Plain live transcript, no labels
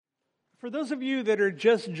For those of you that are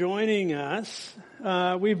just joining us,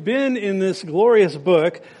 we've been in this glorious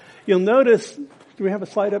book. You'll notice, do we have a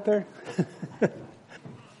slide up there?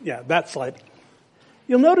 Yeah, that slide.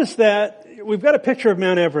 You'll notice that we've got a picture of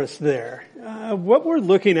Mount Everest there. What we're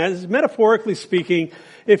looking at is, metaphorically speaking,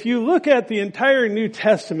 if you look at the entire New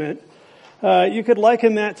Testament, you could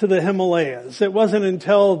liken that to the Himalayas. It wasn't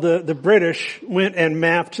until the British went and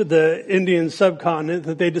mapped the Indian subcontinent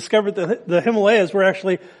that they discovered the Himalayas were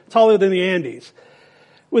actually taller than the Andes.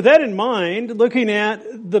 With that in mind, looking at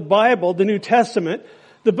the Bible, the New Testament,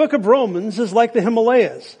 the book of Romans is like the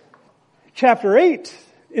Himalayas. Chapter 8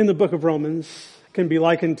 in the book of Romans can be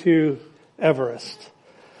likened to Everest.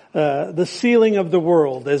 The ceiling of the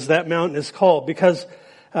world, as that mountain is called, because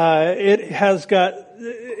it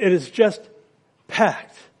is just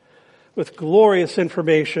packed with glorious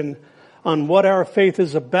information on what our faith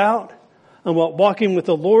is about, on what walking with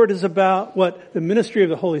the Lord is about, what the ministry of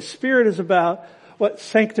the Holy Spirit is about, what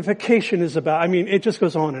sanctification is about. I mean, it just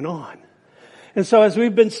goes on and on. And so as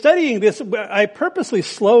we've been studying this, I purposely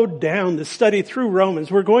slowed down the study through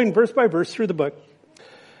Romans. We're going verse by verse through the book.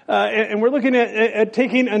 And we're looking at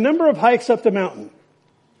taking a number of hikes up the mountain.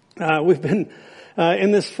 We've been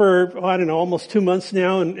in this for, almost 2 months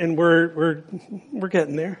now, and we're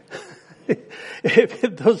getting there. If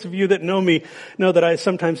those of you that know me know that I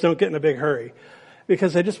sometimes don't get in a big hurry,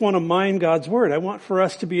 because I just want to mine God's Word. I want for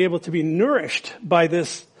us to be able to be nourished by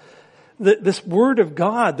this Word of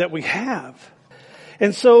God that we have.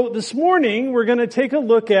 And so this morning we're going to take a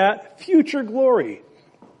look at future glory.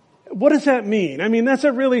 What does that mean? I mean, that's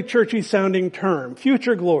a really churchy sounding term,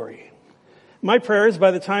 future glory. My prayer is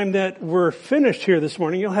by the time that we're finished here this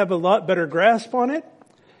morning, you'll have a lot better grasp on it,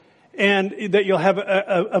 and that you'll have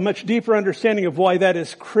a much deeper understanding of why that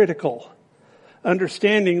is critical.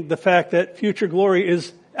 Understanding the fact that future glory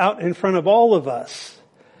is out in front of all of us,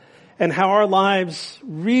 and how our lives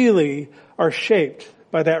really are shaped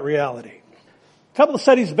by that reality. A couple of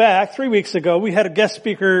studies back, 3 weeks ago, we had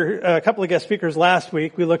a couple of guest speakers last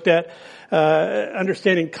week. We looked at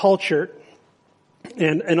understanding culture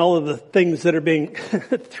and all of the things that are being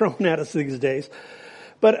thrown at us these days.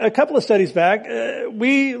 But a couple of studies back,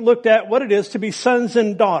 we looked at what it is to be sons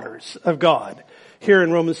and daughters of God here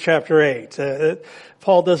in Romans chapter 8.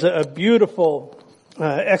 Paul does a beautiful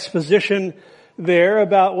exposition there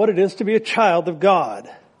about what it is to be a child of God.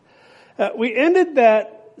 We ended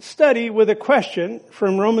that study with a question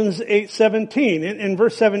from Romans 8:17. In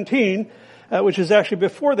verse 17, which is actually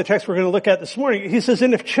before the text we're going to look at this morning, he says,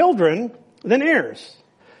 "And if children, then heirs,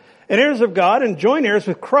 and heirs of God, and joint heirs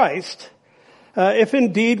with Christ, if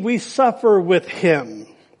indeed we suffer with him,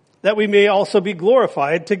 that we may also be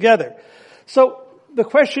glorified together." So the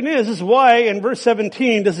question is why in verse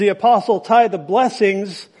 17 does the apostle tie the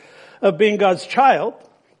blessings of being God's child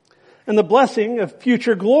and the blessing of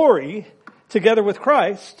future glory together with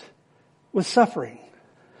Christ with suffering?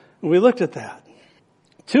 And we looked at that.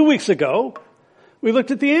 2 weeks ago, we looked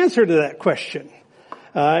at the answer to that question.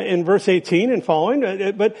 In verse 18 and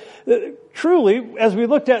following. But truly, as we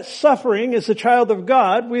looked at suffering as a child of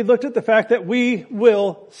God, we looked at the fact that we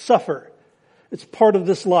will suffer. It's part of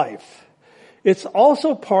this life. It's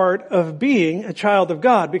also part of being a child of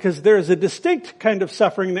God, because there is a distinct kind of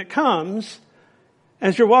suffering that comes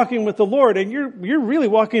as you're walking with the Lord, and you're really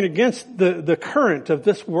walking against the current of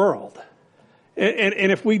this world.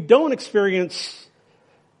 And if we don't experience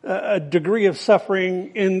a degree of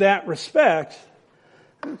suffering in that respect,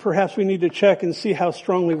 perhaps we need to check and see how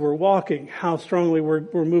strongly we're walking, how strongly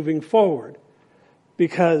we're moving forward,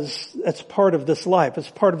 because that's part of this life. It's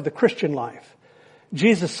part of the Christian life.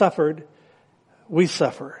 Jesus suffered, we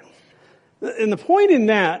suffer. And the point in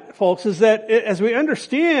that, folks, is that as we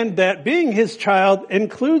understand that being his child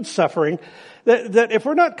includes suffering, that if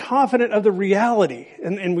we're not confident of the reality,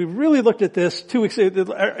 and we really looked at this 2 weeks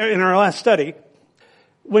in our last study,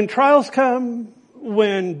 when trials come,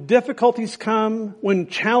 when difficulties come, when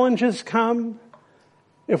challenges come,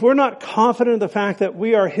 if we're not confident of the fact that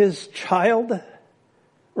we are his child,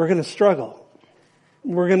 we're going to struggle.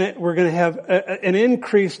 We're going to have an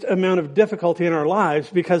increased amount of difficulty in our lives,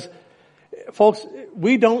 because, folks,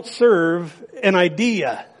 we don't serve an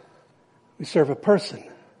idea. We serve a person.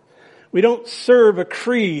 We don't serve a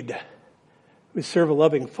creed. We serve a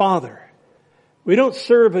loving Father. We don't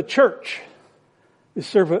serve a church. We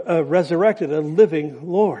serve a resurrected, a living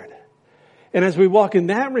Lord. And as we walk in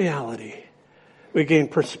that reality, we gain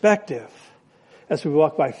perspective as we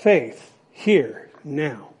walk by faith here,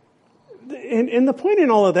 now. And the point in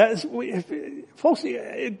all of that is, folks,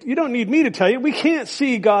 you don't need me to tell you, we can't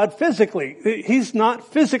see God physically. He's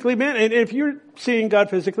not physically man. And if you're seeing God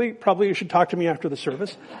physically, probably you should talk to me after the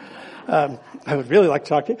service. I would really like to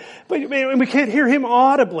talk to you, but we can't hear him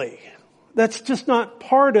audibly. That's just not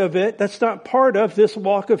part of it. That's not part of this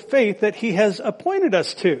walk of faith that he has appointed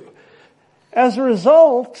us to. As a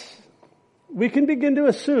result, we can begin to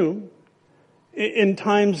assume in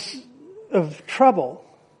times of trouble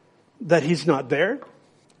that he's not there.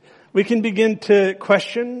 We can begin to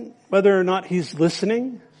question whether or not he's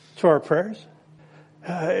listening to our prayers.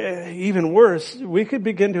 Even worse, we could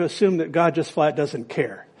begin to assume that God just flat doesn't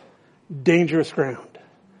care. Dangerous ground.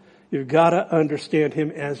 You've got to understand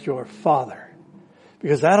him as your Father,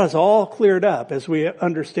 because that is all cleared up as we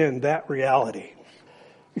understand that reality.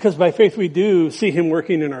 Because by faith we do see him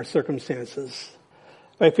working in our circumstances.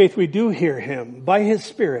 By faith we do hear him by his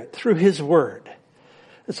Spirit through his word.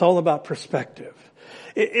 It's all about perspective.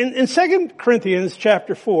 In 2 Corinthians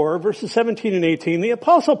chapter 4, verses 17 and 18, the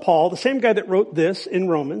Apostle Paul, the same guy that wrote this in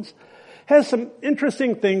Romans, has some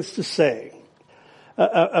interesting things to say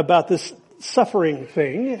about this suffering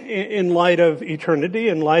thing in light of eternity,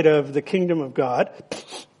 in light of the kingdom of God.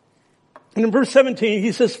 And in verse 17,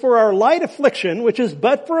 he says, "For our light affliction, which is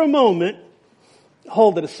but for a moment,"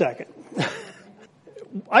 hold it a second.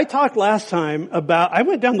 I talked last time about, I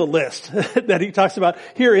went down the list that he talks about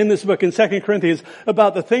here in this book in 2 Corinthians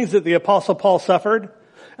about the things that the Apostle Paul suffered.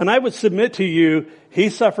 And I would submit to you, he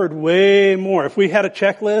suffered way more. If we had a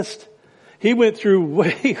checklist, he went through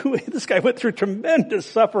this guy went through tremendous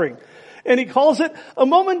suffering. And he calls it a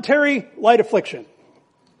momentary light affliction.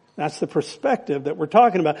 That's the perspective that we're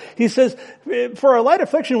talking about. He says, "For our light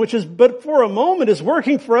affliction, which is but for a moment, is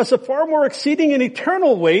working for us a far more exceeding and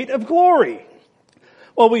eternal weight of glory.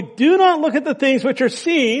 While we do not look at the things which are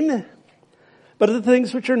seen, but at the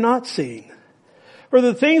things which are not seen. For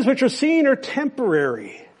the things which are seen are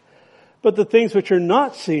temporary, but the things which are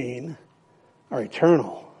not seen are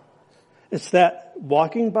eternal." It's that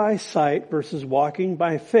walking by sight versus walking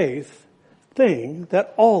by faith thing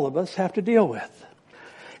that all of us have to deal with.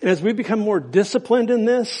 And as we become more disciplined in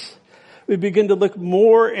this, we begin to look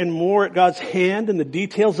more and more at God's hand in the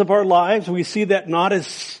details of our lives. We see that not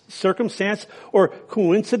as circumstance or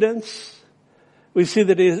coincidence. We see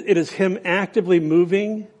that it is him actively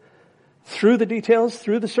moving through the details,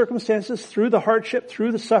 through the circumstances, through the hardship,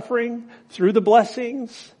 through the suffering, through the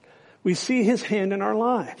blessings. We see his hand in our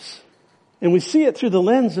lives. And we see it through the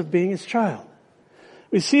lens of being his child.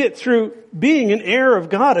 We see it through being an heir of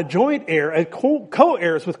God, a joint heir, a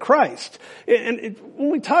co-heirs with Christ. And when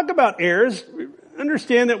we talk about heirs,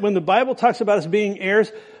 understand that when the Bible talks about us being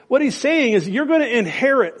heirs, what he's saying is you're going to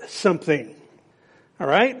inherit something. All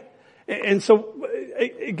right? And so,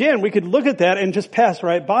 again, we could look at that and just pass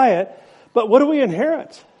right by it. But what do we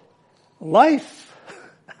inherit? Life.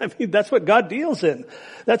 I mean, that's what God deals in.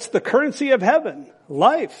 That's the currency of heaven.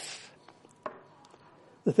 Life.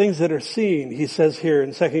 The things that are seen, he says here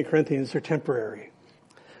in 2 Corinthians, are temporary.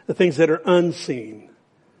 The things that are unseen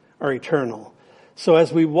are eternal. So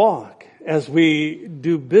as we walk, as we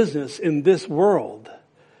do business in this world,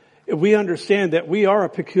 we understand that we are a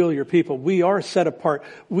peculiar people. We are set apart.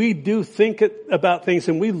 We do think about things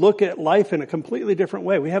and we look at life in a completely different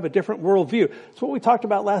way. We have a different worldview. It's what we talked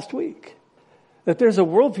about last week. That there's a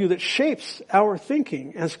worldview that shapes our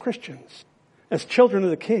thinking as Christians, as children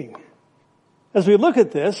of the King. As we look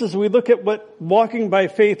at this, as we look at what walking by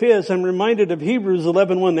faith is, I'm reminded of Hebrews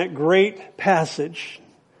 11:1, that great passage.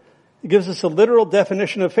 It gives us a literal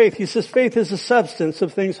definition of faith. He says faith is the substance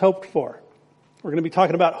of things hoped for. We're going to be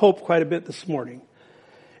talking about hope quite a bit this morning.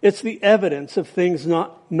 It's the evidence of things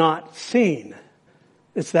not seen.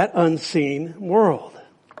 It's that unseen world.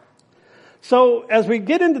 So as we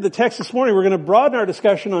get into the text this morning, we're going to broaden our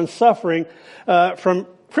discussion on suffering from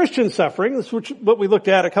Christian suffering, this is what we looked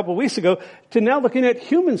at a couple of weeks ago, to now looking at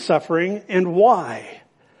human suffering and why.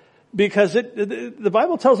 Because the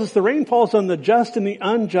Bible tells us the rain falls on the just and the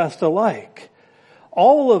unjust alike.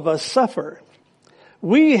 All of us suffer.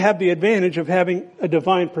 We have the advantage of having a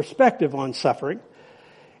divine perspective on suffering.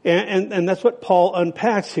 And that's what Paul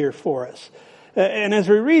unpacks here for us. And as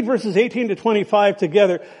we read verses 18 to 25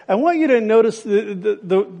 together, I want you to notice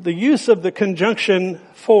the use of the conjunction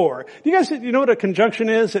for. You know what a conjunction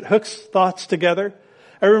is? It hooks thoughts together.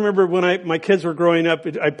 I remember when my kids were growing up,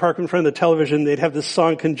 I'd park in front of the television, they'd have this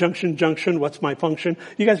song, Conjunction Junction, What's My Function?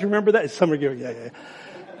 You guys remember that? Some of you, yeah.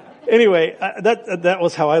 Anyway, that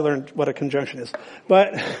was how I learned what a conjunction is.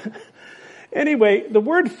 But anyway, the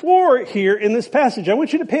word for here in this passage, I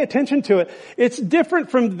want you to pay attention to it. It's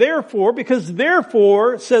different from therefore, because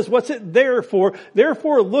therefore says, what's it there for?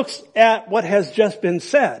 Therefore looks at what has just been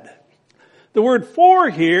said. The word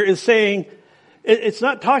for here is saying, it's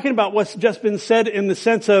not talking about what's just been said in the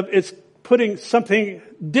sense of it's putting something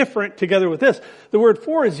different together with this. The word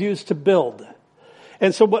for is used to build.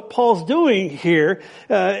 And so what Paul's doing here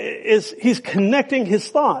is he's connecting his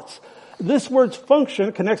thoughts. This word's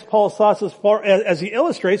function connects Paul's thoughts as far as he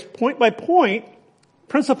illustrates, point by point,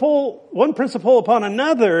 one principle upon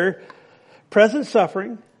another, present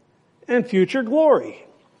suffering and future glory.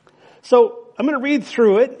 So I'm going to read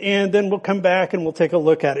through it, and then we'll come back and we'll take a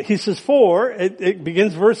look at it. He says, it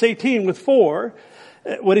begins verse 18 with for.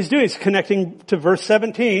 What he's doing is connecting to verse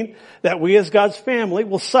 17, that we as God's family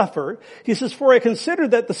will suffer. He says, for I consider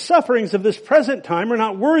that the sufferings of this present time are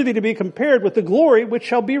not worthy to be compared with the glory which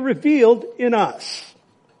shall be revealed in us.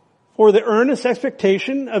 For the earnest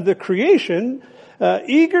expectation of the creation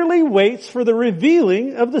eagerly waits for the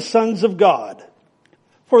revealing of the sons of God.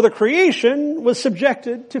 For the creation was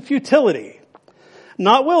subjected to futility,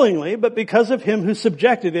 not willingly, but because of him who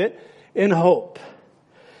subjected it in hope.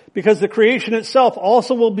 Because the creation itself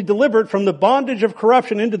also will be delivered from the bondage of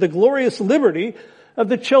corruption into the glorious liberty of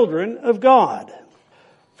the children of God.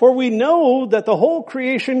 For we know that the whole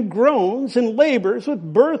creation groans and labors with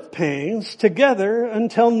birth pangs together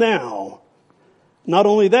until now. Not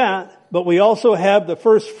only that, but we also have the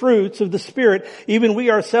first fruits of the Spirit, even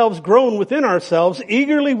we ourselves groan within ourselves,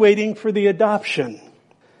 eagerly waiting for the adoption,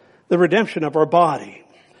 the redemption of our body.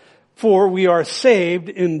 For we are saved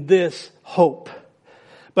in this hope.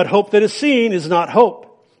 But hope that is seen is not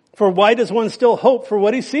hope. For why does one still hope for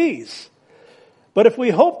what he sees? But if we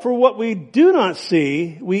hope for what we do not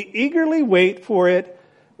see, we eagerly wait for it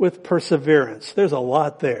with perseverance. There's a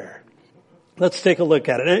lot there. Let's take a look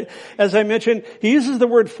at it. And as I mentioned, he uses the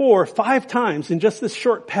word for 5 times in just this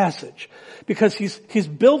short passage because he's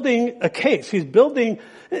building a case. He's building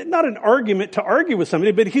not an argument to argue with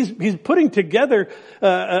somebody, but he's putting together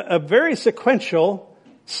a very sequential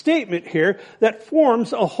statement here that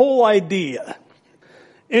forms a whole idea.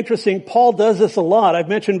 Interesting, Paul does this a lot. I've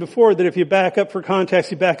mentioned before that if you back up for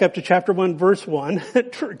context, you back up to chapter 1, verse 1,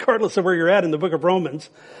 regardless of where you're at in the book of Romans.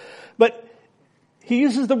 But he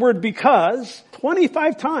uses the word because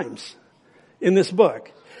 25 times in this book.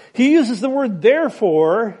 He uses the word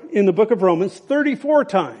therefore in the book of Romans 34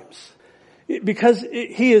 times. Because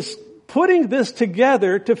he is putting this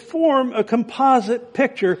together to form a composite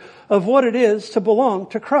picture of what it is to belong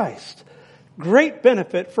to Christ. Great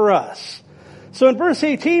benefit for us. So in verse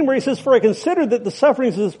 18 where he says, for I consider that the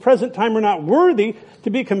sufferings of this present time are not worthy to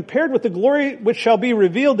be compared with the glory which shall be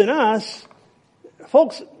revealed in us.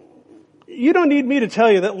 Folks, you don't need me to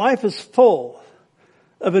tell you that life is full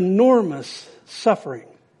of enormous suffering.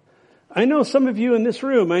 I know some of you in this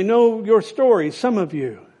room, I know your stories, some of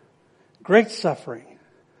you. Great suffering.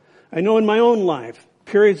 I know in my own life,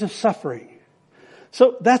 periods of suffering.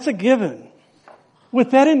 So that's a given.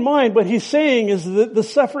 With that in mind, what he's saying is that the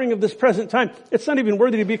suffering of this present time, it's not even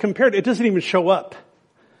worthy to be compared. It doesn't even show up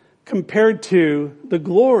compared to the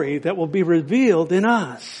glory that will be revealed in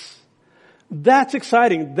us. That's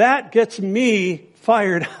exciting. That gets me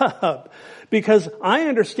fired up because I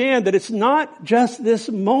understand that it's not just this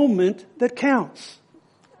moment that counts.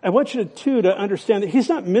 I want you to understand that he's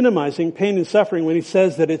not minimizing pain and suffering when he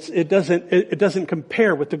says that it doesn't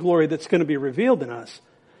compare with the glory that's going to be revealed in us.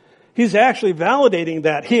 He's actually validating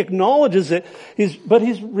that. He acknowledges it, but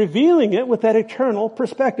he's revealing it with that eternal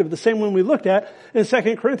perspective. The same one we looked at in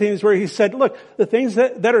 2 Corinthians where he said, look, the things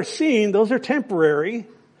that are seen, those are temporary.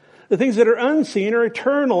 The things that are unseen are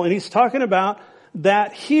eternal. And he's talking about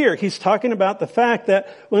that here. He's talking about the fact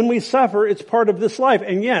that when we suffer, it's part of this life.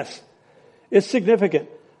 And yes, it's significant.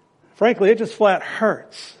 Frankly, it just flat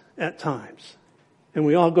hurts at times. And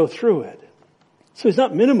we all go through it. So he's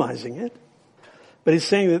not minimizing it. But he's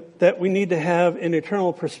saying that we need to have an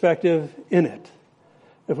eternal perspective in it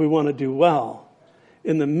if we want to do well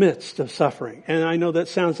in the midst of suffering. And I know that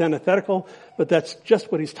sounds antithetical, but that's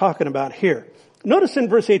just what he's talking about here. Notice in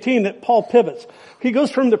verse 18 that Paul pivots. He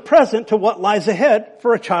goes from the present to what lies ahead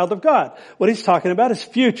for a child of God. What he's talking about is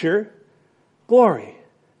future glory.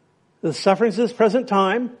 The sufferings of this present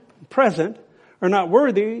time, present, are not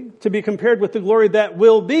worthy to be compared with the glory that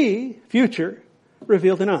will be, future,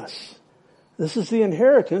 revealed in us. This is the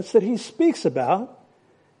inheritance that he speaks about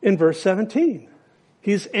in verse 17.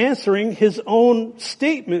 He's answering his own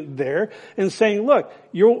statement there and saying, look,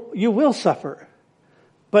 you will suffer,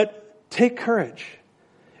 but take courage.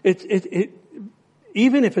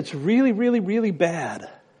 Even if it's really, really, really bad,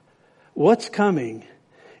 what's coming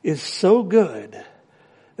is so good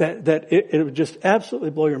that it would just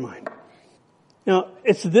absolutely blow your mind. Now,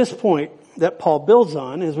 it's this point that Paul builds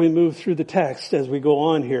on as we move through the text as we go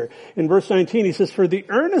on here. In verse 19, he says, for the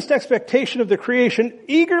earnest expectation of the creation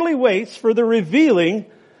eagerly waits for the revealing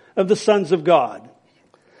of the sons of God.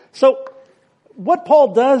 So, what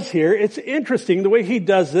Paul does here, it's interesting the way he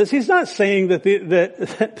does this. He's not saying that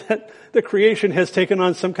the creation has taken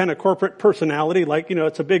on some kind of corporate personality, like,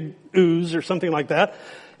 it's a big ooze or something like that.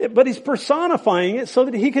 But he's personifying it so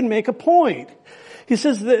that he can make a point. He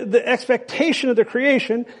says the expectation of the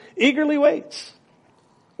creation eagerly waits.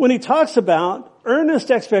 When he talks about earnest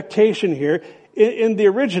expectation here, in the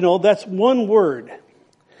original, that's one word.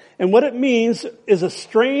 And what it means is a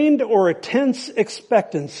strained or a tense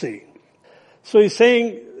expectancy. So he's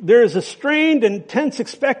saying there is a strained and tense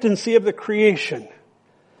expectancy of the creation.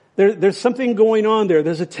 There's something going on there.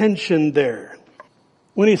 There's a tension there.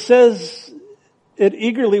 When he says it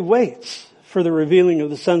eagerly waits for the revealing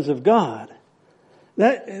of the sons of God,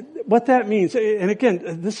 what that means, and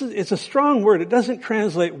again, it's a strong word. It doesn't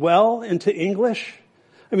translate well into English.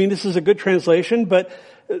 I mean, this is a good translation, but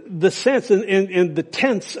the sense and the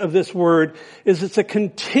tense of this word is it's a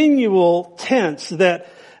continual tense that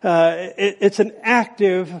it's an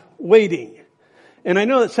active waiting. And I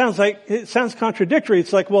know it sounds contradictory.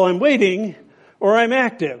 It's like, well, I'm waiting or I'm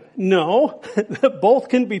active. No, both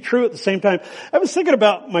can be true at the same time. I was thinking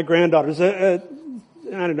about my granddaughters. I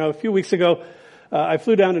don't know, a few weeks ago, I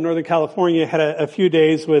flew down to Northern California, had a few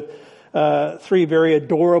days with 3 very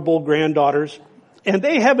adorable granddaughters. And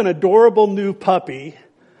they have an adorable new puppy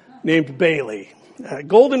named Bailey, a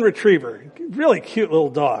golden retriever, really cute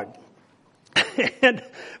little dog. And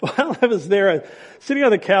while I was there, sitting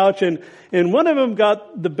on the couch, and one of them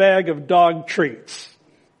got the bag of dog treats.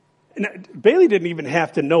 And Bailey didn't even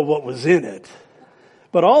have to know what was in it.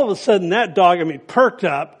 But all of a sudden, that dog, perked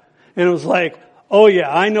up, and it was like, oh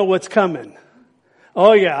yeah, I know what's coming.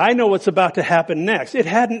 Oh yeah, I know what's about to happen next. It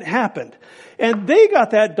hadn't happened. And they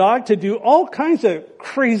got that dog to do all kinds of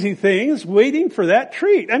crazy things waiting for that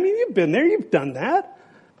treat. You've been there, you've done that.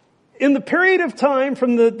 In the period of time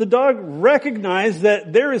from the dog recognized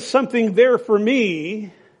that there is something there for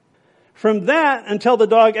me, from that until the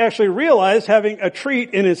dog actually realized having a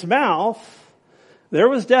treat in its mouth, there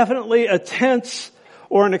was definitely a tense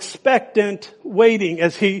or an expectant waiting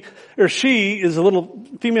as he or she, is a little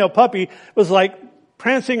female puppy, was like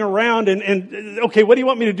prancing around and okay, what do you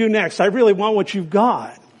want me to do next? I really want what you've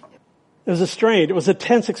got. It was a strain. It was a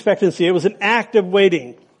tense expectancy. It was an active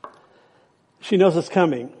waiting. She knows it's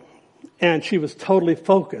coming. And she was totally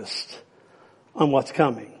focused on what's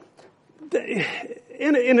coming.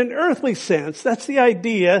 In an earthly sense, that's the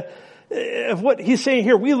idea of what he's saying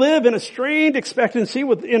here. We live in a strained expectancy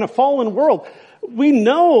in a fallen world. We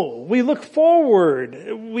know, we look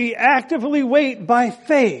forward, we actively wait by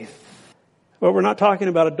faith. But we're not talking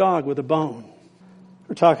about a dog with a bone.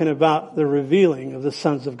 We're talking about the revealing of the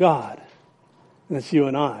sons of God. And it's you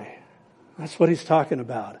and I. That's what he's talking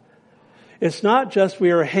about. It's not just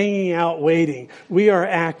we are hanging out waiting. We are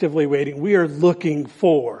actively waiting. We are looking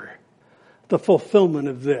for the fulfillment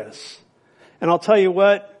of this. And I'll tell you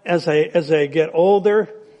what, as I get older,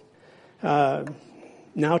 now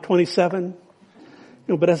 27,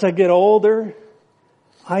 but as I get older,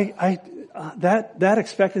 that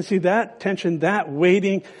expectancy, that tension, that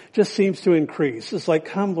waiting just seems to increase. It's like,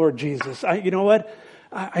 come Lord Jesus.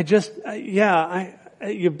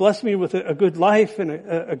 You've blessed me with a good life and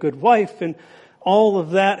a good wife and all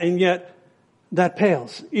of that, and yet that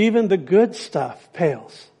pales. Even the good stuff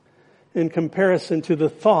pales in comparison to the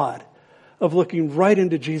thought of looking right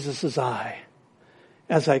into Jesus' eye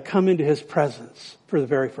as I come into his presence for the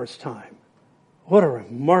very first time. What a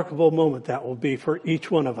remarkable moment that will be for each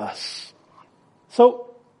one of us.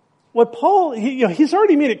 So what Paul, he's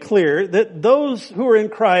already made it clear that those who are in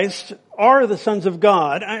Christ are the sons of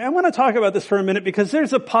God. I want to talk about this for a minute because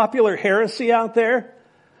there's a popular heresy out there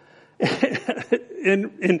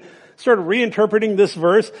in sort of reinterpreting this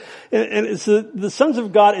verse. And it's the sons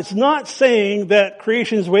of God. It's not saying that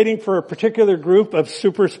creation is waiting for a particular group of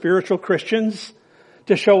super spiritual Christians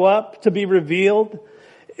to show up, to be revealed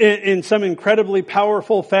in some incredibly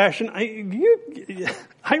powerful fashion.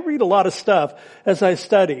 I read a lot of stuff as I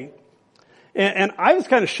study. And I was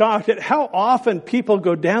kind of shocked at how often people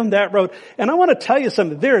go down that road. And I want to tell you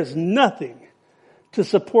something. There is nothing to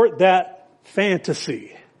support that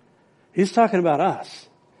fantasy. He's talking about us.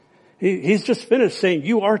 He's just finished saying,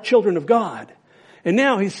 you are children of God. And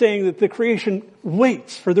now he's saying that the creation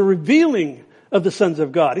waits for the revealing of the sons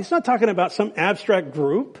of God. He's not talking about some abstract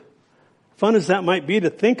group. Fun as that might be to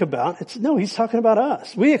think about. He's talking about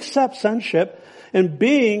us. We accept sonship and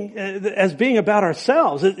being about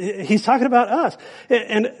ourselves. He's talking about us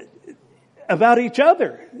and about each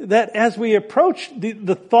other. That as we approach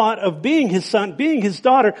the thought of being his son, being his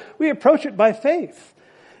daughter, we approach it by faith.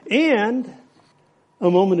 And a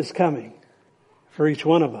moment is coming for each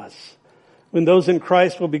one of us when those in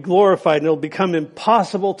Christ will be glorified, and it'll become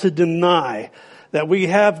impossible to deny that we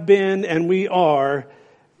have been and we are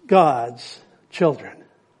God's children.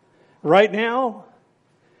 Right now,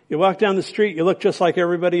 you walk down the street, you look just like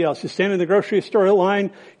everybody else. You stand in the grocery store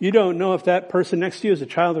line, you don't know if that person next to you is a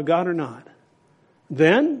child of God or not.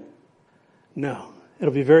 Then, no,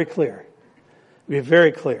 it'll be very clear. It'll be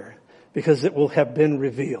very clear because it will have been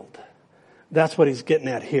revealed. That's what he's getting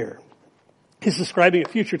at here. He's describing a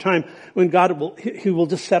future time when He will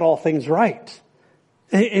just set all things right.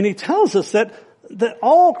 And he tells us that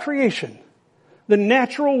all creation, the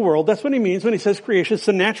natural world, that's what he means when he says creation, it's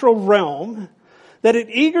the natural realm, that it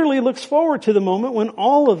eagerly looks forward to the moment when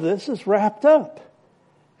all of this is wrapped up.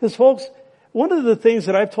 Because folks, one of the things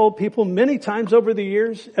that I've told people many times over the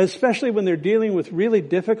years, especially when they're dealing with really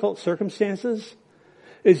difficult circumstances,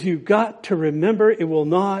 is you've got to remember it will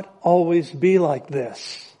not always be like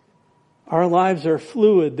this. Our lives are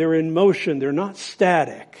fluid, they're in motion, they're not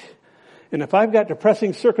static. And if I've got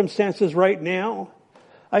depressing circumstances right now,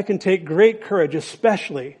 I can take great courage,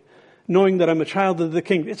 especially knowing that I'm a child of the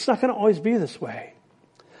King. It's not going to always be this way.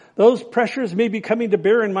 Those pressures may be coming to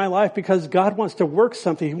bear in my life because God wants to work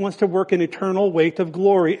something. He wants to work an eternal weight of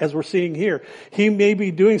glory, as we're seeing here. He may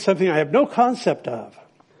be doing something I have no concept of.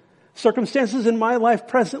 Circumstances in my life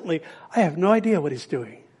presently, I have no idea what He's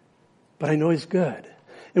doing. But I know He's good.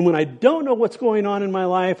 And when I don't know what's going on in my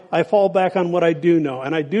life, I fall back on what I do know.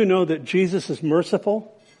 And I do know that Jesus is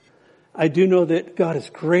merciful. I do know that God is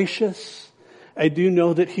gracious. I do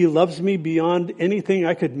know that He loves me beyond anything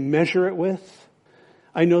I could measure it with.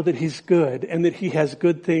 I know that He's good and that He has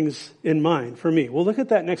good things in mind for me. We'll look at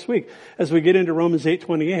that next week as we get into Romans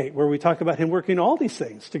 8:28, where we talk about Him working all these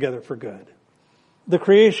things together for good. The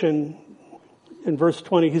creation, in verse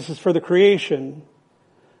 20, he says, for the creation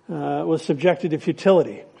was subjected to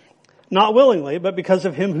futility. Not willingly, but because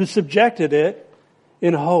of Him who subjected it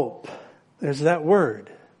in hope. There's that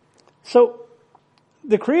word. So,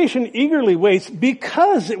 the creation eagerly waits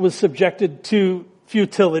because it was subjected to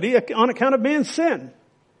futility on account of man's sin.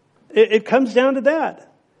 It comes down to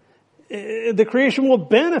that. The creation will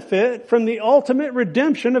benefit from the ultimate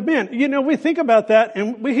redemption of man. You know, we think about that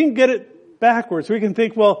and we can get it backwards. We can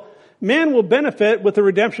think, well, man will benefit with the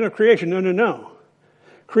redemption of creation. No.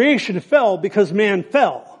 Creation fell because man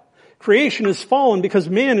fell. Creation is fallen because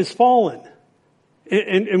man is fallen.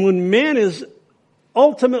 And when man is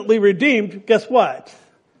ultimately redeemed, guess what?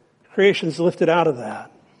 Creation's lifted out of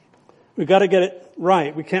that. We've got to get it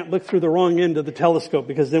right. We can't look through the wrong end of the telescope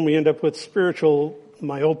because then we end up with spiritual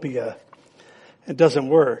myopia. It doesn't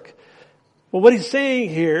work. Well, what he's saying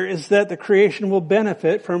here is that the creation will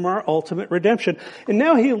benefit from our ultimate redemption. And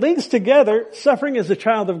now he links together suffering as a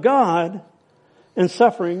child of God and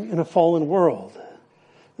suffering in a fallen world.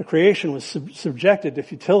 The creation was subjected to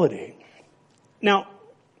futility. Now,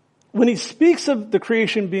 when he speaks of the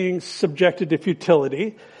creation being subjected to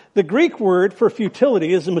futility, the Greek word for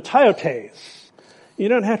futility is metaiotes. You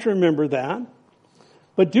don't have to remember that,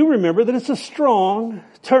 but do remember that it's a strong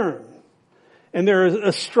term. And there is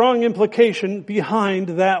a strong implication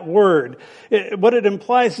behind that word. What it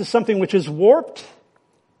implies is something which is warped,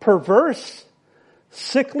 perverse,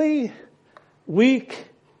 sickly, weak,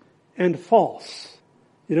 and false.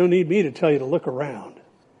 You don't need me to tell you to look around.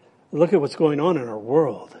 Look at what's going on in our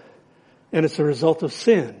world. And it's a result of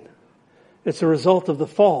sin. It's a result of the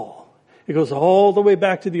fall. It goes all the way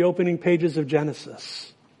back to the opening pages of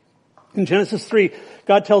Genesis. In Genesis 3,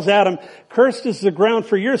 God tells Adam, cursed is the ground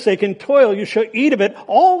for your sake, and toil you shall eat of it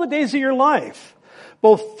all the days of your life.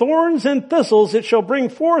 Both thorns and thistles it shall bring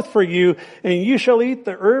forth for you, and you shall eat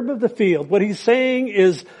the herb of the field. What he's saying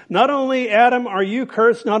is, not only Adam are you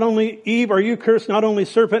cursed, not only Eve are you cursed, not only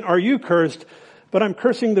serpent are you cursed, but I'm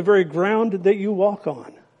cursing the very ground that you walk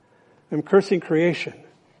on. I'm cursing creation.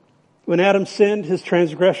 When Adam sinned, his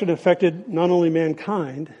transgression affected not only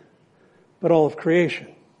mankind, but all of creation.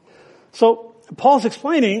 So, Paul's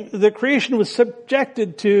explaining that creation was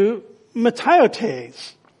subjected to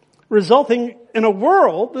metaiotes, resulting in a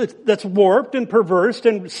world that's warped and perverse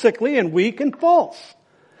and sickly and weak and false.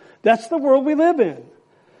 That's the world we live in.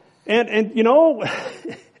 And you know,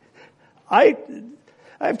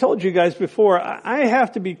 I've told you guys before, I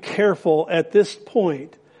have to be careful at this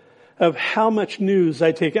point of how much news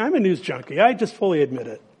I take. I'm a news junkie. I just fully admit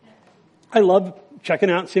it. I love checking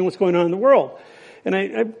out and seeing what's going on in the world. And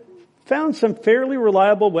I found some fairly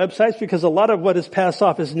reliable websites because a lot of what is passed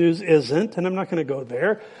off as news isn't, and I'm not going to go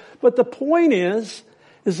there. But the point is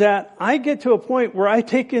that I get to a point where I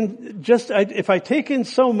take in if I take in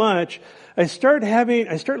so much, I start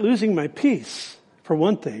losing my peace, for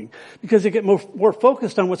one thing, because I get more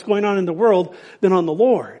focused on what's going on in the world than on the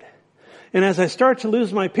Lord. And as I start to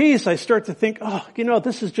lose my peace, I start to think,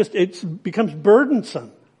 this is just, it becomes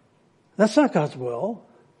burdensome. That's not God's will.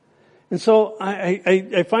 And so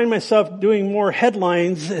I find myself doing more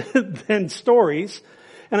headlines than stories.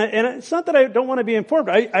 And it's not that I don't want to be informed.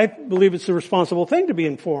 I believe it's a responsible thing to be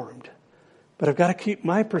informed. But I've got to keep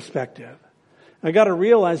my perspective. I've got to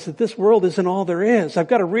realize that this world isn't all there is. I've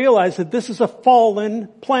got to realize that this is a fallen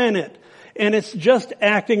planet. And it's just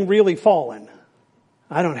acting really fallen.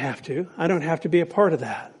 I don't have to. I don't have to be a part of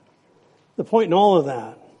that. The point in all of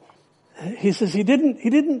that, he says he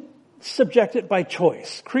didn't subject it by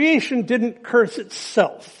choice. Creation didn't curse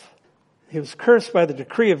itself. It was cursed by the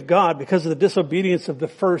decree of God because of the disobedience of the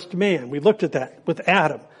first man. We looked at that with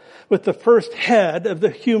Adam, with the first head of the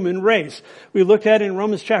human race. We looked at it in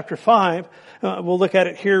Romans chapter 5. We'll look at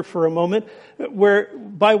it here for a moment, where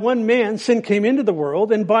by one man sin came into the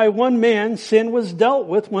world, and by one man sin was dealt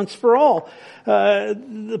with once for all.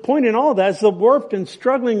 The point in all of that is the warped and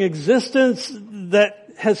struggling existence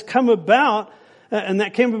that has come about, and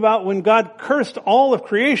that came about when God cursed all of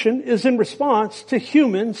creation, is in response to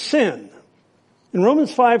human sin. In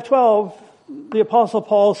Romans 5:12, the Apostle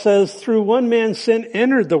Paul says, through one man sin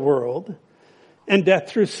entered the world, and death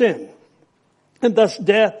through sin. And thus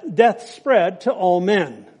death spread to all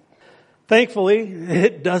men. Thankfully,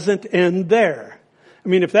 it doesn't end there. I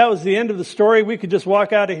mean, if that was the end of the story, we could just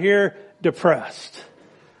walk out of here depressed.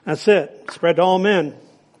 That's it. Spread to all men.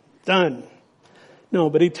 Done. No,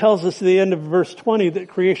 but he tells us at the end of verse 20 that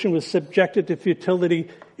creation was subjected to futility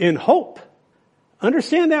in hope.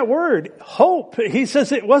 Understand that word, hope. He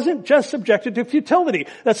says it wasn't just subjected to futility.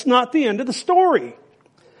 That's not the end of the story.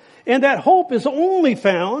 And that hope is only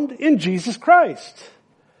found in Jesus Christ.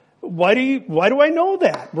 Why do I know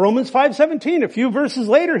that? Romans 5:17, a few verses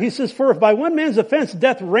later, he says, for if by one man's offense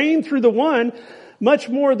death reigned through the one, much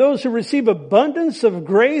more those who receive abundance of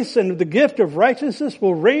grace and the gift of righteousness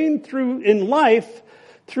will reign in life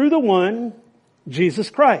through the one,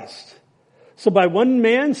 Jesus Christ. So by one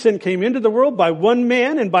man sin came into the world, by one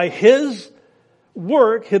man, and by his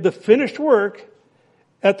work, the finished work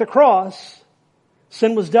at the cross,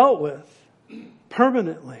 sin was dealt with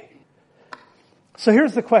permanently. So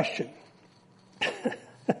here's the question.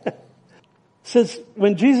 Since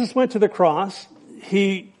when Jesus went to the cross,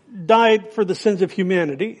 he died for the sins of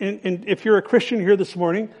humanity. And if you're a Christian here this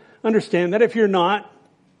morning, understand that. If you're not,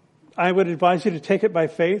 I would advise you to take it by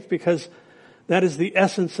faith, because that is the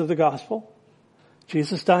essence of the gospel.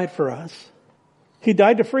 Jesus died for us. He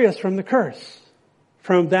died to free us from the curse,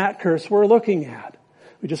 from that curse we're looking at.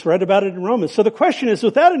 We just read about it in Romans. So the question is,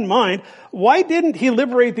 with that in mind, why didn't he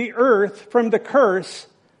liberate the earth from the curse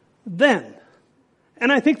then?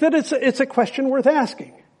 And I think that it's a question worth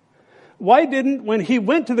asking. Why didn't, when he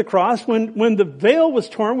went to the cross, when the veil was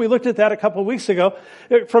torn, we looked at that a couple of weeks ago,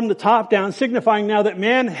 from the top down, signifying now that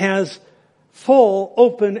man has full,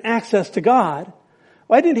 open access to God,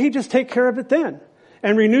 why didn't he just take care of it then?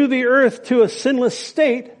 And renew the earth to a sinless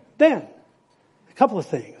state then? A couple of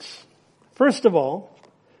things. First of all,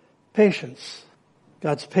 patience.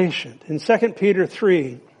 God's patient. In 2 Peter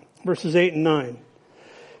 3, verses 8 and 9,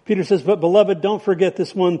 Peter says, but beloved, don't forget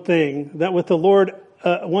this one thing, that with the Lord,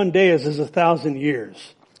 one day is as 1,000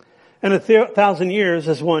 years, and 1,000 years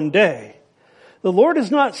as one day. The Lord is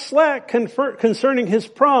not slack concerning his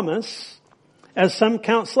promise, as some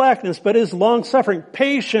count slackness, but is long-suffering,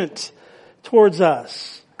 patient towards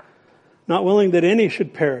us, not willing that any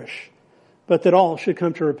should perish, but that all should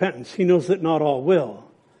come to repentance. He knows that not all will.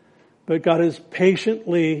 But God is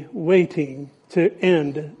patiently waiting to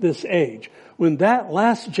end this age. When that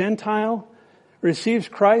last Gentile receives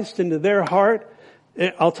Christ into their heart,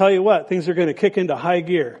 I'll tell you what, things are going to kick into high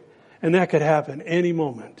gear. And that could happen any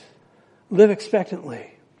moment. Live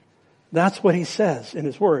expectantly. That's what he says in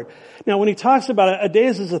his word. Now, when he talks about a day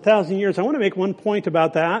is 1,000 years, I want to make one point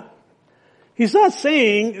about that. He's not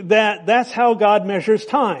saying that that's how God measures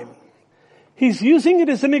time. He's using it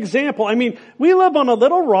as an example. I mean, we live on a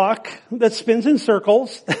little rock that spins in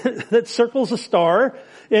circles, that circles a star,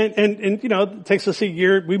 and it takes us a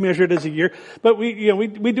year. We measure it as a year, but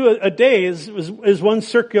we do a day is one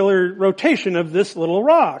circular rotation of this little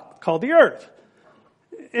rock called the earth.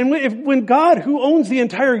 And when God, who owns the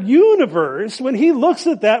entire universe, when he looks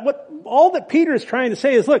at that, all that Peter is trying to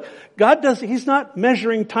say is, look, he's not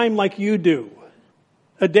measuring time like you do.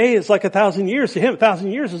 A day is like 1,000 years to him.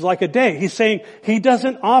 1,000 years is like a day. He's saying he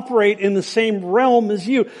doesn't operate in the same realm as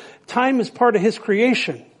you. Time is part of his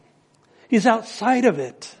creation. He's outside of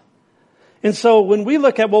it. And so when we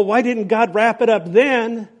look at, well, why didn't God wrap it up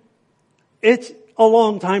then? It's a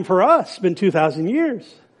long time for us. It's been 2,000 years.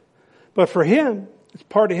 But for him, It's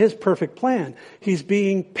part of his perfect plan. He's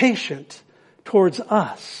being patient towards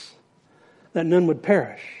us, that none would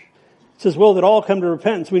perish. It says, will that all come to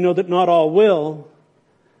repentance. We know that not all will,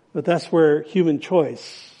 but that's where human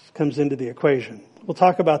choice comes into the equation. We'll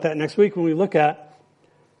talk about that next week when we look at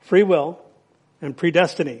free will and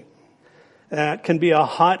predestiny. That can be a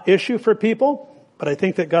hot issue for people, but I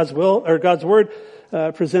think that God's word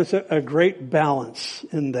presents a great balance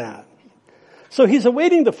in that. So he's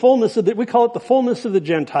awaiting the fullness we call it the fullness of the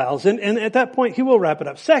Gentiles. And at that point, he will wrap it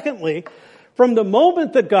up. Secondly, from the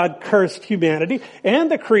moment that God cursed humanity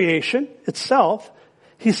and the creation itself,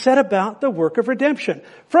 he set about the work of redemption.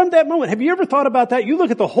 From that moment, have you ever thought about that? You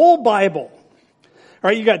look at the whole Bible. All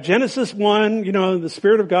right, you got Genesis 1, the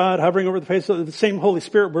Spirit of God hovering over the face of the same Holy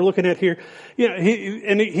Spirit we're looking at here.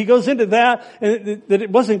 He goes into that, and that it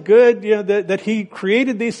wasn't good, that he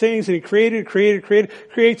created these things, and he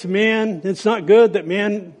creates man. It's not good that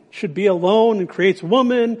man should be alone, and creates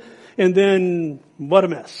woman, and then what a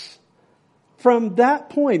mess. From that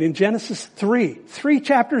point in Genesis 3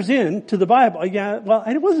 chapters into the Bible,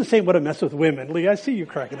 I wasn't saying what a mess with women, Lee, I see you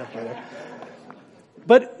cracking up there.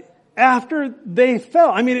 But after they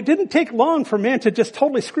fell, it didn't take long for man to just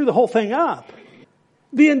totally screw the whole thing up.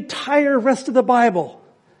 The entire rest of the Bible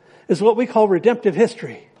is what we call redemptive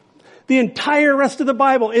history. The entire rest of the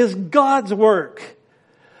Bible is God's work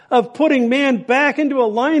of putting man back into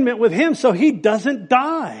alignment with him so he doesn't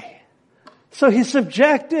die. So he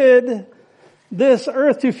subjected this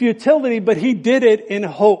earth to futility, but he did it in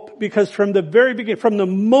hope, because from the very beginning, from the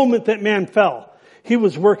moment that man fell, he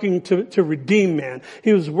was working to redeem man.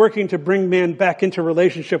 He was working to bring man back into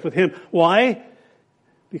relationship with him. Why?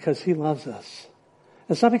 Because he loves us.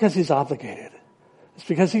 It's not because he's obligated. It's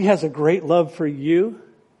because he has a great love for you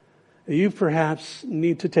that you perhaps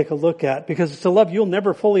need to take a look at, because it's a love you'll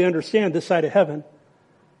never fully understand this side of heaven,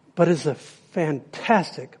 but it's a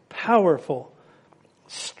fantastic, powerful,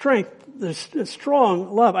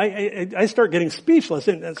 strong love. I start getting speechless,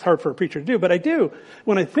 and it's hard for a preacher to do, but I do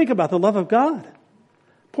when I think about the love of God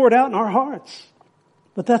poured out in our hearts.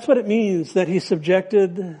 But that's what it means that he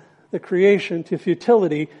subjected the creation to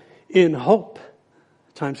futility in hope.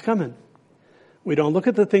 Time's coming. We don't look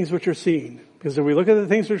at the things which are seen, because if we look at the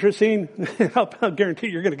things which are seen, I'll guarantee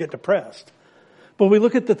you're going to get depressed. But we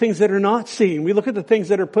look at the things that are not seen. We look at the things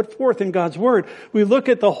that are put forth in God's word. We look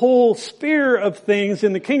at the whole sphere of things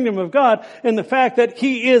in the kingdom of God and the fact that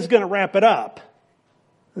he is going to wrap it up.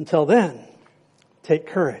 Until then, take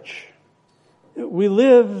courage. We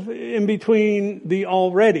live in between the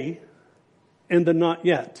already and the not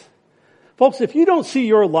yet. Folks, if you don't see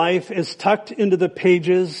your life as tucked into the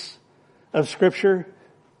pages of Scripture,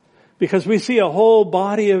 because we see a whole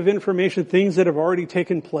body of information, things that have already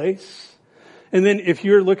taken place, and then if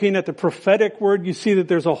you're looking at the prophetic word, you see that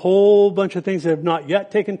there's a whole bunch of things that have not yet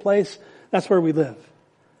taken place, that's where we live.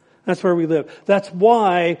 That's where we live. That's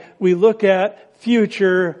why we look at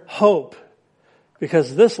future hope.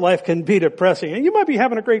 Because this life can be depressing. And you might be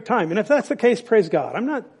having a great time. And if that's the case, praise God. I'm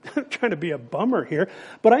not trying to be a bummer here.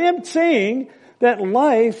 But I am saying that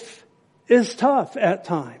life is tough at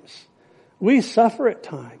times. We suffer at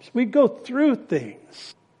times. We go through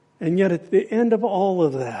things. And yet at the end of all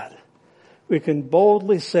of that, we can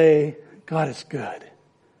boldly say, God is good.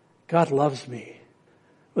 God loves me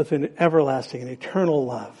with an everlasting and eternal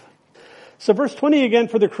love. So verse 20 again,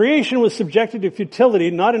 for the creation was subjected to futility,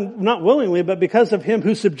 not willingly, but because of him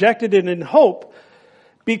who subjected it in hope.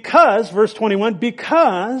 Because, verse 21,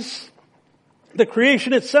 because the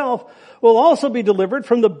creation itself will also be delivered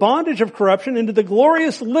from the bondage of corruption into the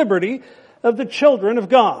glorious liberty of the children of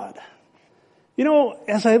God.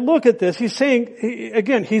 As I look at this, he's saying,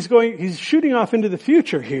 he's shooting off into the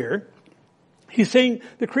future here. He's saying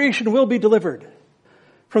the creation will be delivered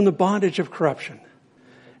from the bondage of corruption.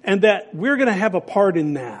 And that we're going to have a part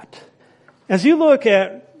in that. As you look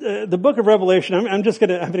at the book of Revelation, I'm going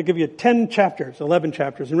to give you 11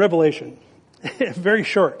 chapters in Revelation. Very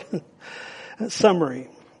short summary.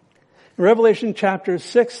 In Revelation chapters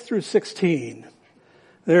 6 through 16,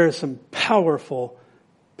 there are some powerful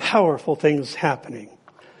things happening.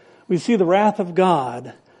 We see the wrath of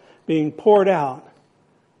God being poured out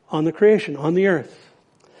on the creation, on the earth.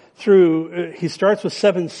 He starts with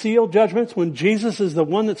 7 seal judgments when Jesus is the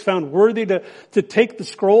one that's found worthy to take the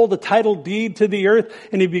scroll, the title deed to the earth,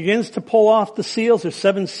 and he begins to pull off the seals. There's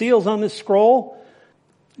 7 seals on this scroll.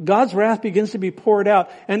 God's wrath begins to be poured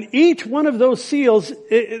out. And each one of those seals,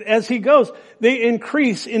 as he goes, they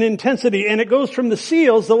increase in intensity. And it goes from the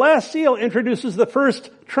seals, the last seal introduces the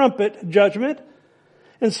first trumpet judgment.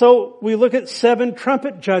 And so we look at 7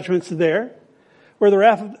 trumpet judgments there. where the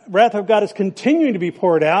wrath of God is continuing to be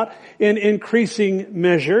poured out in increasing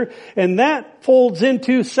measure. And that folds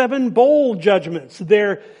into 7 bowl judgments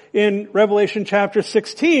there in Revelation chapter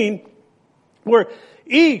 16, where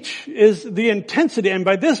each is the intensity. And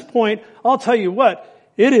by this point, I'll tell you what,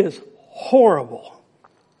 it is horrible.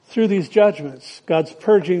 Through these judgments, God's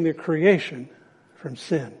purging the creation from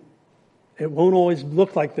sin. It won't always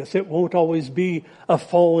look like this. It won't always be a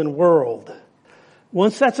fallen world.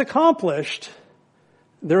 Once that's accomplished,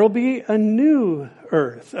 there will be a new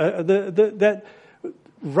earth. That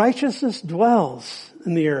righteousness dwells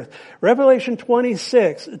in the earth. Revelation 20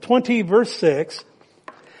 verse 6,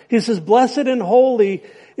 he says, "Blessed and holy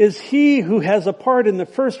is he who has a part in the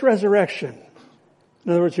first resurrection."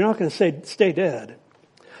 In other words, you're not going to stay dead.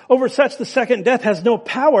 "Over such the second death has no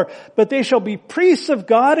power, but they shall be priests of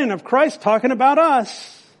God and of Christ," talking about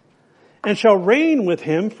us, "and shall reign with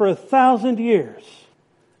him for 1,000 years.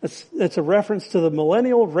 It's a reference to the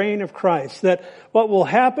millennial reign of Christ. That what will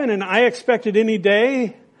happen, and I expect it any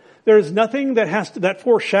day, there's nothing that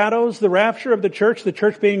foreshadows the rapture of the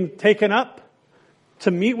church being taken up to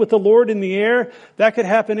meet with the Lord in the air. That could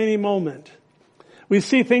happen any moment. We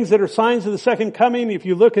see things that are signs of the second coming. If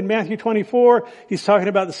you look in Matthew 24, he's talking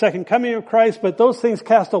about the second coming of Christ, but those things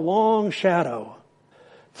cast a long shadow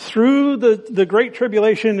through the great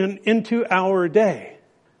tribulation and into our day.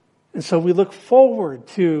 And so we look forward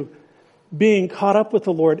to being caught up with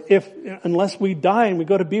the Lord unless we die and we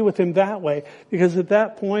go to be with him that way, because at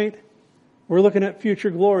that point we're looking at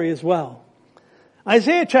future glory as well.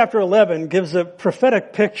 Isaiah chapter 11 gives a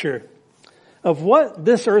prophetic picture of what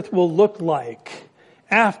this earth will look like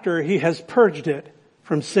after he has purged it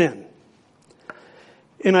from sin.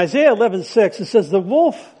 In Isaiah 11:6, it says, "The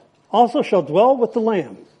wolf also shall dwell with the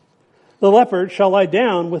lamb. The leopard shall lie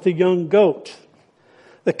down with the young goat.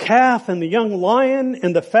 The calf and the young lion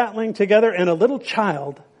and the fatling together, and a little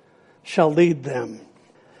child shall lead them.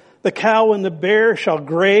 The cow and the bear shall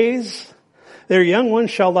graze. Their young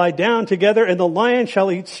ones shall lie down together, and the lion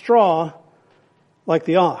shall eat straw like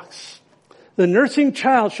the ox. The nursing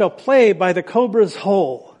child shall play by the cobra's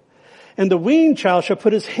hole, and the weaned child shall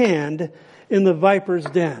put his hand in the viper's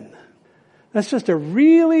den." That's just a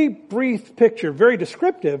really brief picture, very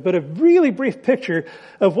descriptive, but a really brief picture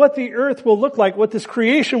of what the earth will look like, what this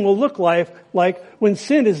creation will look like when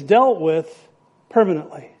sin is dealt with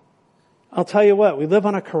permanently. I'll tell you what, we live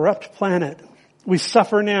on a corrupt planet. We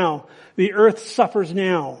suffer now. The earth suffers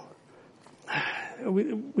now.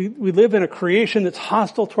 We live in a creation that's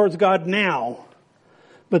hostile towards God now.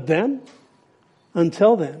 But then,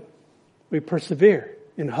 until then, we persevere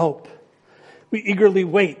in hope. We eagerly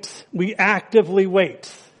wait. We actively wait.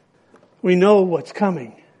 We know what's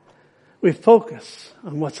coming. We focus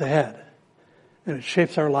on what's ahead. And it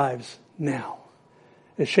shapes our lives now.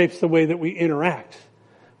 It shapes the way that we interact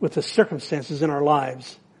with the circumstances in our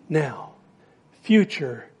lives now.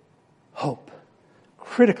 Future hope.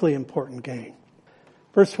 Critically important gain.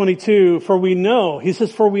 Verse 22, "For we know," he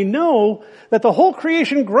says, "for we know that the whole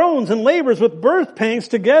creation groans and labors with birth pangs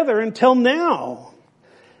together until now."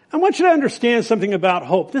 I want you to understand something about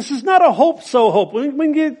hope. This is not a hope so hope.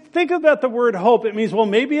 When you think about the word hope, it means, well,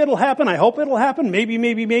 maybe it'll happen. I hope it'll happen.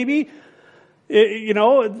 Maybe.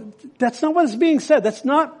 That's not what's being said. That's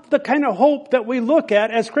not the kind of hope that we look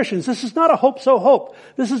at as Christians. This is not a hope so hope.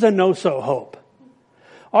 This is a no so hope.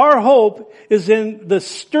 Our hope is in the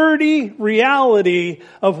sturdy reality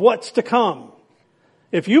of what's to come.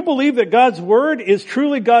 If you believe that God's word is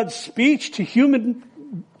truly God's speech to humankind,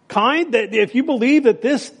 that if you believe that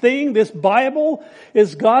this Bible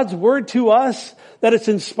is God's word to us, that it's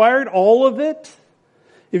inspired, all of it,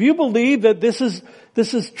 if you believe that this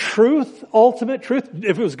is truth, ultimate truth,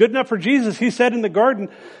 if it was good enough for Jesus, he said in the garden,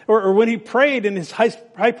 or when he prayed in his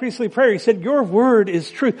high priestly prayer, he said, "Your word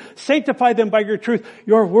is truth. Sanctify them by your truth.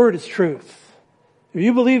 Your word is truth." If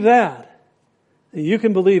you believe that, then you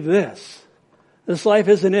can believe this. This life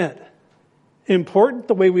isn't it. Important,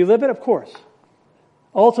 the way we live it, of course.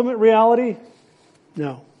 Ultimate reality?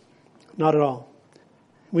 No, not at all.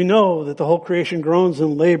 We know that the whole creation groans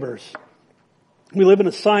and labors. We live in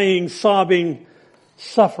a sighing, sobbing,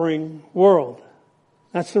 suffering world.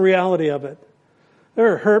 That's the reality of it.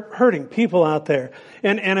 There are hurting people out there.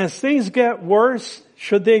 And as things get worse,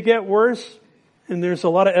 should they get worse, and there's a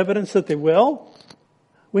lot of evidence that they will,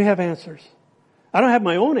 we have answers. I don't have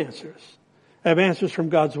my own answers. I have answers from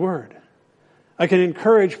God's word. I can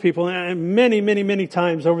encourage people, and many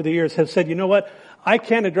times over the years have said, you know what? I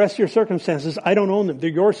can't address your circumstances. I don't own them. They're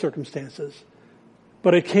your circumstances.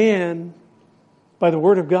 But I can, by the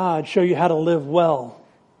word of God, show you how to live well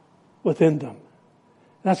within them.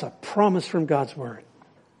 That's a promise from God's word.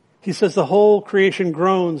 He says the whole creation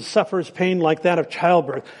groans, suffers pain like that of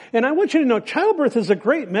childbirth. And I want you to know, childbirth is a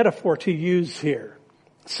great metaphor to use here.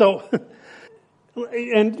 So,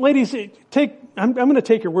 and ladies, I'm going to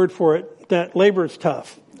take your word for it that labor is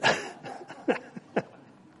tough.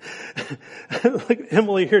 Like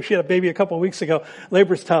Emily here, she had a baby a couple of weeks ago.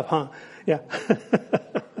 Labor's tough, huh? Yeah.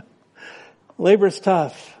 Labor's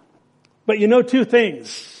tough. But you know two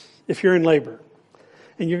things if you're in labor.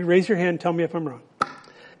 And you can raise your hand and tell me if I'm wrong.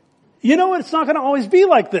 You know it's not going to always be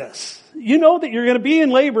like this. You know that you're going to be in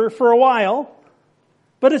labor for a while,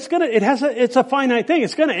 but it's a finite thing.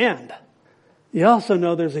 It's going to end. You also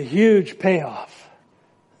know there's a huge payoff.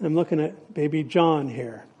 I'm looking at baby John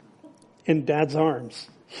here in Dad's arms.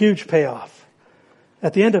 Huge payoff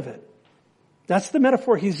at the end of it. That's the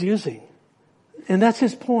metaphor he's using. And that's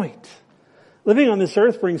his point. Living on this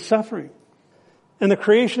earth brings suffering. And the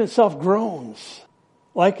creation itself groans,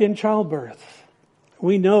 like in childbirth.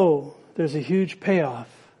 We know there's a huge payoff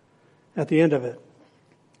at the end of it.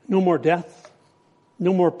 No more death,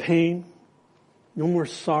 no more pain, no more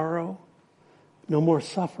sorrow, no more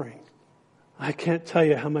suffering. I can't tell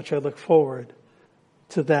you how much I look forward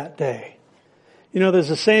to that day. You know, there's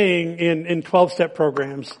a saying in 12-step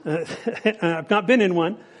programs. I've not been in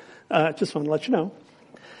one. Just want to let you know.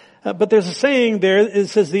 But there's a saying there. It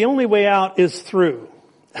says the only way out is through.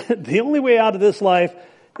 The only way out of this life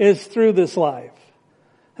is through this life.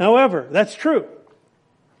 However, that's true.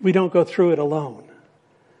 We don't go through it alone.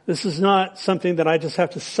 This is not something that I just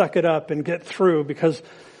have to suck it up and get through because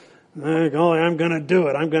I'm going to do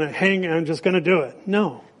it. I'm just going to do it.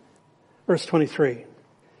 No. Verse 23.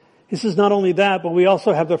 He says not only that, but we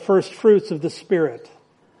also have the first fruits of the Spirit.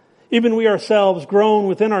 Even we ourselves groan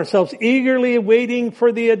within ourselves, eagerly waiting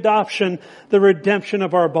for the adoption, the redemption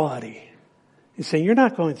of our body. He's saying you're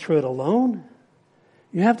not going through it alone.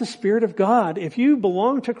 You have the Spirit of God. If you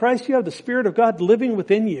belong to Christ, you have the Spirit of God living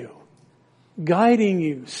within you, guiding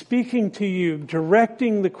you, speaking to you,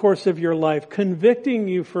 directing the course of your life, convicting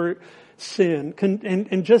you for sin,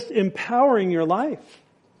 and just empowering your life.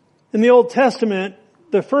 In the Old Testament,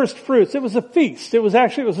 the first fruits, it was a feast. It was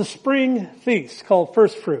a spring feast called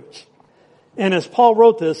first fruits. And as Paul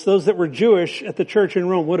wrote this, those that were Jewish at the church in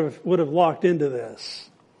Rome would have locked into this.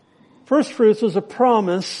 First fruits was a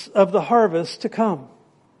promise of the harvest to come.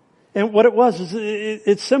 And what it was is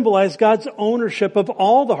it symbolized God's ownership of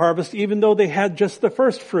all the harvest, even though they had just the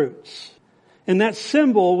first fruits. And that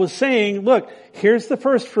symbol was saying, look, here's the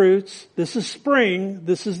first fruits. This is spring.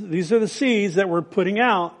 These are the seeds that we're putting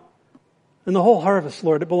out. And the whole harvest,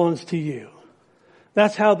 Lord, it belongs to you.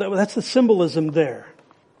 That's the symbolism there.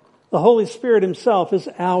 The Holy Spirit himself is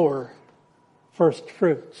our first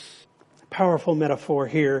fruits. Powerful metaphor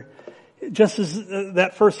here. Just as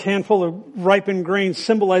that first handful of ripened grain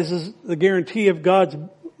symbolizes the guarantee of God's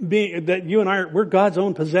being, that you and we're God's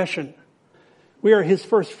own possession. We are his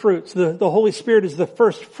first fruits. The Holy Spirit is the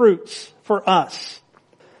first fruits for us.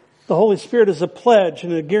 The Holy Spirit is a pledge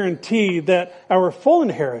and a guarantee that our full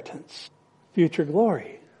inheritance, future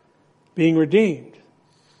glory, being redeemed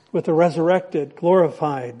with the resurrected,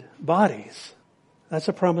 glorified bodies. That's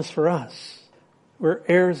a promise for us. We're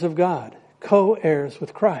heirs of God, co-heirs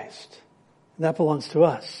with Christ. And that belongs to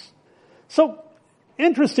us. So,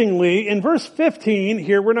 interestingly, in verse 15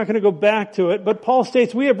 here, we're not going to go back to it, but Paul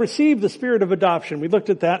states we have received the spirit of adoption. We looked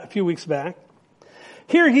at that a few weeks back.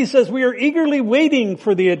 Here he says we are eagerly waiting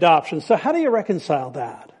for the adoption. So how do you reconcile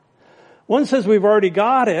that? One says we've already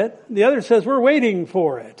got it. The other says we're waiting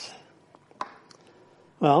for it.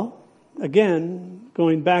 Well, again,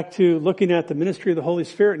 going back to looking at the ministry of the Holy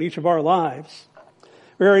Spirit in each of our lives,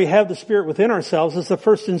 we already have the Spirit within ourselves as the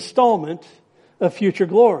first installment of future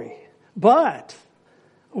glory. But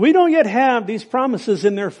we don't yet have these promises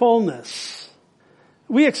in their fullness.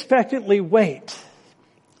 We expectantly wait.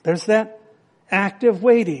 There's that active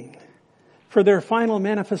waiting for their final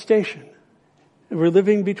manifestation. We're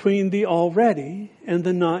living between the already and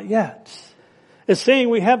the not yet. It's saying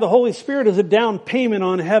we have the Holy Spirit as a down payment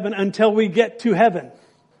on heaven until we get to heaven.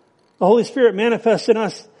 The Holy Spirit manifests in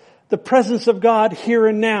us the presence of God here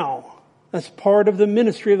and now. That's part of the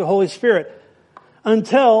ministry of the Holy Spirit.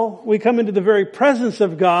 Until we come into the very presence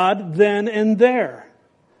of God then and there.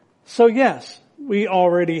 So yes, we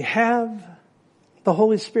already have the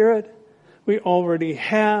Holy Spirit. We already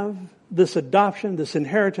have this adoption, this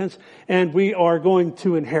inheritance, and we are going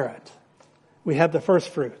to inherit. We have the first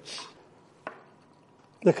fruits.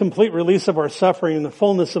 The complete release of our suffering and the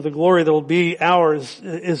fullness of the glory that will be ours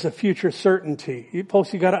is a future certainty.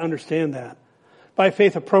 Folks, you got to understand that. By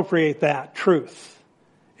faith, appropriate that truth.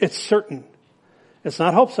 It's certain. It's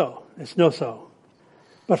not hope so. It's know so.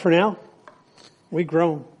 But for now, we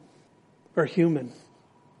groan. are human.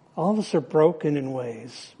 All of us are broken in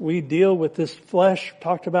ways. We deal with this flesh,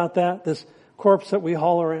 talked about that, this corpse that we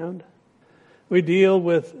haul around. We deal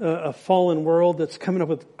with a fallen world that's coming up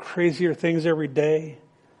with crazier things every day.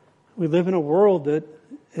 We live in a world that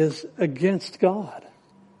is against God.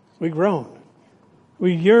 We groan.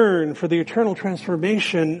 We yearn for the eternal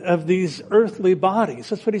transformation of these earthly bodies.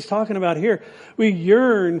 That's what he's talking about here. We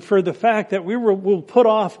yearn for the fact that we'll put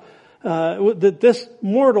off, that this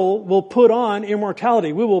mortal will put on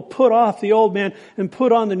immortality. We will put off the old man and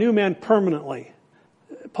put on the new man permanently.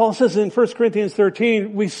 Paul says in 1 Corinthians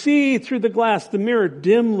 13, we see through the glass, the mirror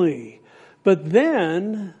dimly, but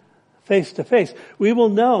then face to face. We will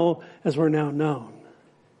know as we're now known.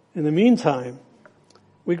 In the meantime,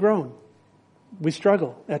 we groan. We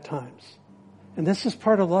struggle at times. And this is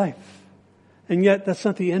part of life. And yet that's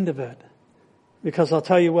not the end of it. Because I'll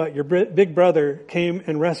tell you what, your big brother came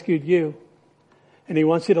and rescued you. And he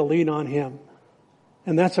wants you to lean on him.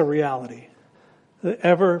 And that's a reality. The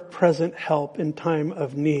ever-present help in time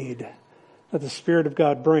of need that the Spirit of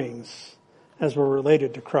God brings as we're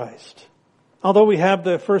related to Christ. Although we have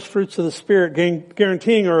the first fruits of the Spirit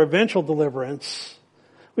guaranteeing our eventual deliverance,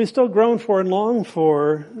 we still groan for and long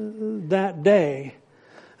for that day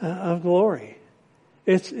of glory.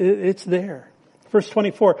 It's there. Verse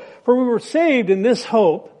 24, for we were saved in this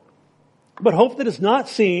hope, but hope that is not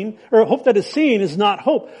seen, or hope that is seen is not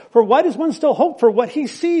hope. For why does one still hope for what he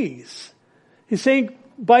sees? He's saying,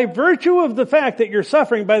 by virtue of the fact that you're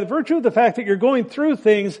suffering, by the virtue of the fact that you're going through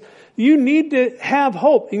things, you need to have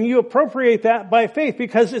hope, and you appropriate that by faith,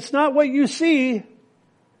 because it's not what you see,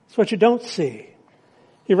 it's what you don't see.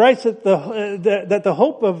 He writes that the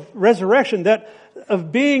hope of resurrection, that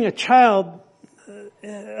of being a child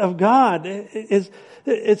of God,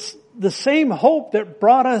 it's the same hope that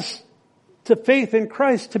brought us to faith in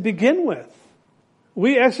Christ to begin with.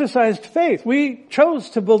 We exercised faith. We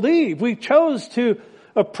chose to believe. We chose to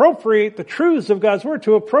appropriate the truths of God's Word,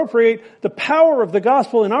 to appropriate the power of the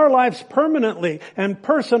gospel in our lives permanently and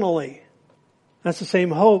personally. That's the same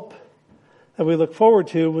hope that we look forward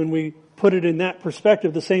to when we put it in that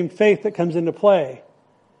perspective, the same faith that comes into play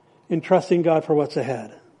in trusting God for what's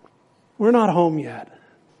ahead. We're not home yet,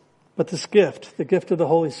 but this gift, the gift of the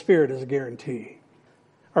Holy Spirit, is a guarantee.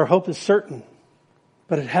 Our hope is certain,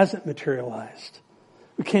 but it hasn't materialized.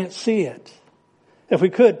 We can't see it. If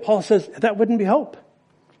we could, Paul says, that wouldn't be hope.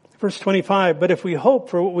 Verse 25, but if we hope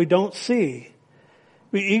for what we don't see,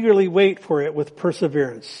 we eagerly wait for it with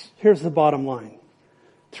perseverance. Here's the bottom line.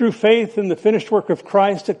 Through faith in the finished work of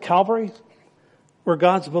Christ at Calvary, we're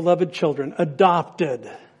God's beloved children, adopted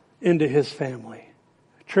into His family.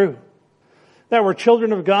 True. That we're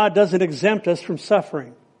children of God doesn't exempt us from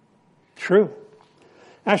suffering. True.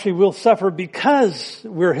 Actually, we'll suffer because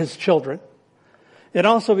we're His children. And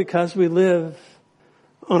also because we live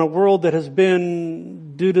on a world that has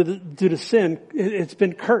been, due to sin, it's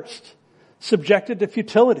been cursed, subjected to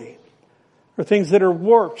futility, or things that are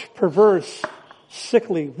warped, perverse,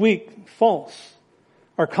 sickly, weak, false,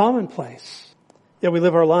 are commonplace. Yet we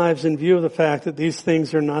live our lives in view of the fact that these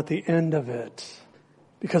things are not the end of it,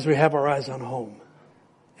 because we have our eyes on home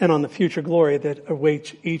and on the future glory that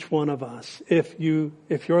awaits each one of us if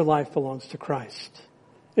your life belongs to Christ.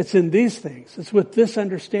 It's in these things, it's with this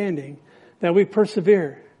understanding that we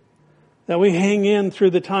persevere, that we hang in through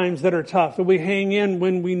the times that are tough, that we hang in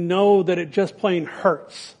when we know that it just plain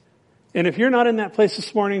hurts. And if you're not in that place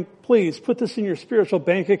this morning, please put this in your spiritual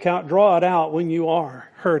bank account, draw it out when you are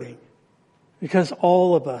hurting. Because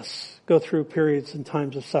all of us go through periods and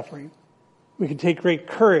times of suffering. We can take great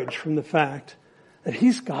courage from the fact that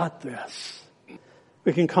He's got this.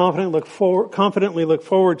 We can confidently look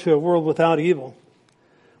forward to a world without evil,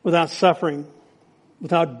 without suffering,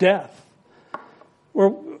 without death, where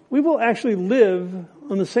we will actually live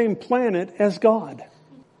on the same planet as God.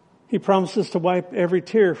 He promises to wipe every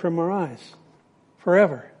tear from our eyes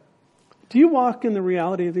forever. Do you walk in the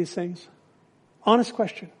reality of these things? Honest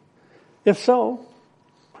question. If so,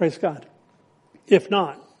 praise God. If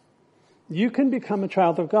not, you can become a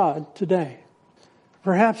child of God today.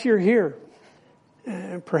 Perhaps you're here.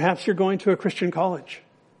 Perhaps you're going to a Christian college.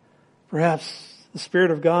 Perhaps the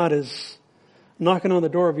Spirit of God is knocking on the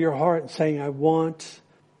door of your heart and saying, I want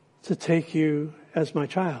to take you as my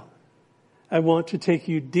child. I want to take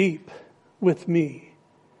you deep with me.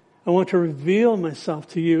 I want to reveal myself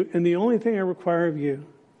to you. And the only thing I require of you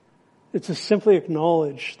is to simply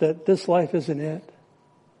acknowledge that this life isn't it.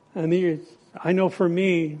 And I know for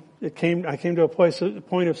me, I came to a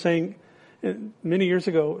point of saying many years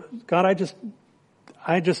ago, God, I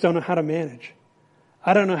just don't know how to manage.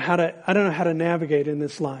 I don't know how to navigate in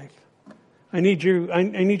this life. I need you. I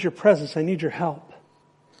need your presence. I need your help.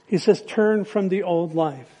 He says, turn from the old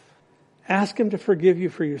life. Ask him to forgive you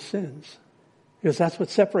for your sins, because that's what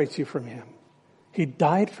separates you from him. He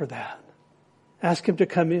died for that. Ask him to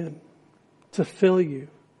come in, to fill you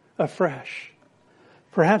afresh.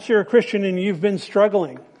 Perhaps you're a Christian and you've been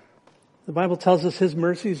struggling. The Bible tells us his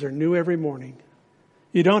mercies are new every morning.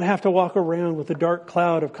 You don't have to walk around with a dark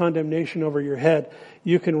cloud of condemnation over your head.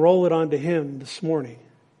 You can roll it onto him this morning.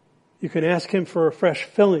 You can ask him for a fresh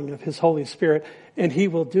filling of his Holy Spirit, and he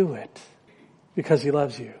will do it because he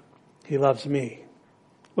loves you. He loves me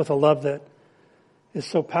with a love that is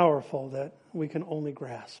so powerful that we can only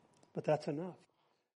grasp. But that's enough.